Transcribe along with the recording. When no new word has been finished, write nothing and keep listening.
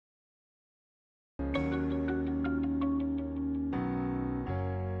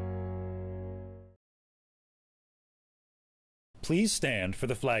Please stand for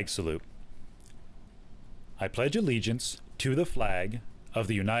the flag salute. I pledge allegiance to the flag of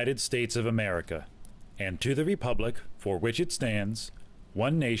the United States of America and to the republic for which it stands,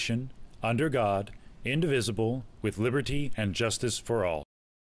 one nation, under God, indivisible, with liberty and justice for all.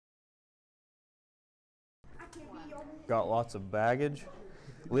 Got lots of baggage?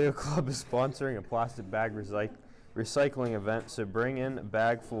 Leo Club is sponsoring a plastic bag recycling event, so bring in a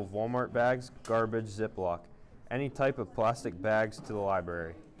bag full of Walmart bags, garbage, Ziploc, any type of plastic bags to the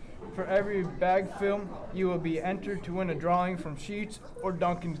library. For every bag filled, you will be entered to win a drawing from Sheetz or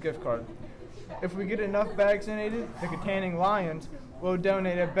Dunkin's gift card. If we get enough bags donated, the Katanning Lions will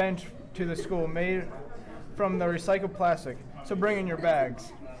donate a bench to the school made from the recycled plastic, so bring in your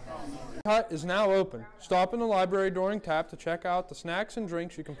bags. Hut is now open. Stop in the library during TAP to check out the snacks and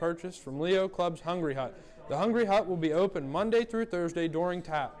drinks you can purchase from Leo Club's Hungry Hut. The Hungry Hut will be open Monday through Thursday during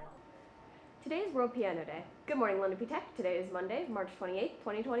TAP. Today is World Piano Day. Good morning, Lenape Tech. Today is Monday, March 28,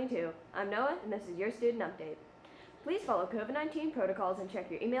 2022. I'm Noah, and this is your student update. Please follow COVID-19 protocols and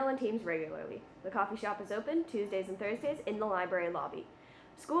check your email and Teams regularly. The coffee shop is open Tuesdays and Thursdays in the library lobby.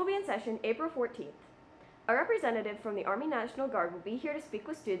 School will be in session April 14th. A representative from the Army National Guard will be here to speak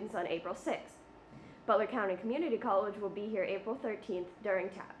with students on April 6th. Butler County Community College will be here April 13th during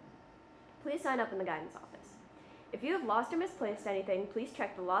TAP. Please sign up in the guidance office. If you have lost or misplaced anything, please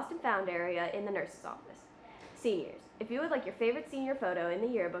check the lost and found area in the nurse's office. Seniors, if you would like your favorite senior photo in the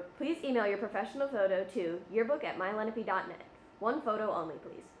yearbook, please email your professional photo to yearbook@mylenape.net. One photo only,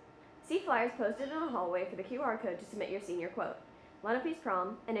 please. See flyers posted in the hallway for the QR code to submit your senior quote. Lenape's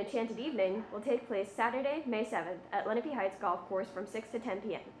Prom, an enchanted evening, will take place Saturday, May 7th at Lenape Heights Golf Course from 6 to 10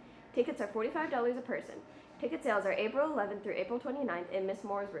 p.m. Tickets are $45 a person. Ticket sales are April 11th through April 29th in Miss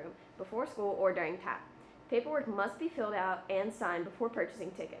Moore's room, before school or during TAP. Paperwork must be filled out and signed before purchasing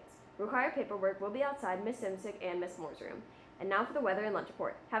tickets. Required paperwork will be outside Miss Simsick and Miss Moore's room. And now for the weather and lunch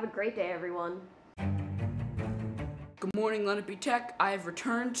report. Have a great day, everyone. Good morning, Lenape Tech. I have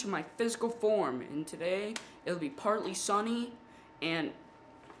returned to my physical form, and today it'll be partly sunny and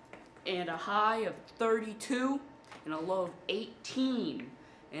a high of 32 and a low of 18.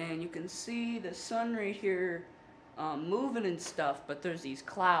 And you can see the sun right here moving and stuff, but there's these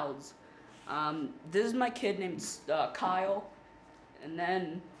clouds. This is my kid named Kyle, and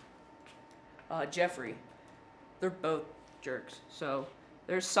then Jeffrey. They're both jerks. So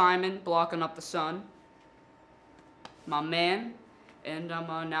there's Simon blocking up the sun, my man, and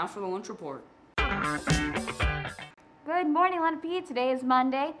now for the lunch report. Good morning, Lenape. Today is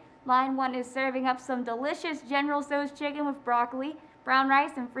Monday. Line 1 is serving up some delicious General Tso's chicken with broccoli, brown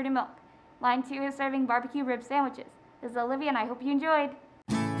rice, and fruit and milk. Line 2 is serving barbecue rib sandwiches. This is Olivia, and I hope you enjoyed.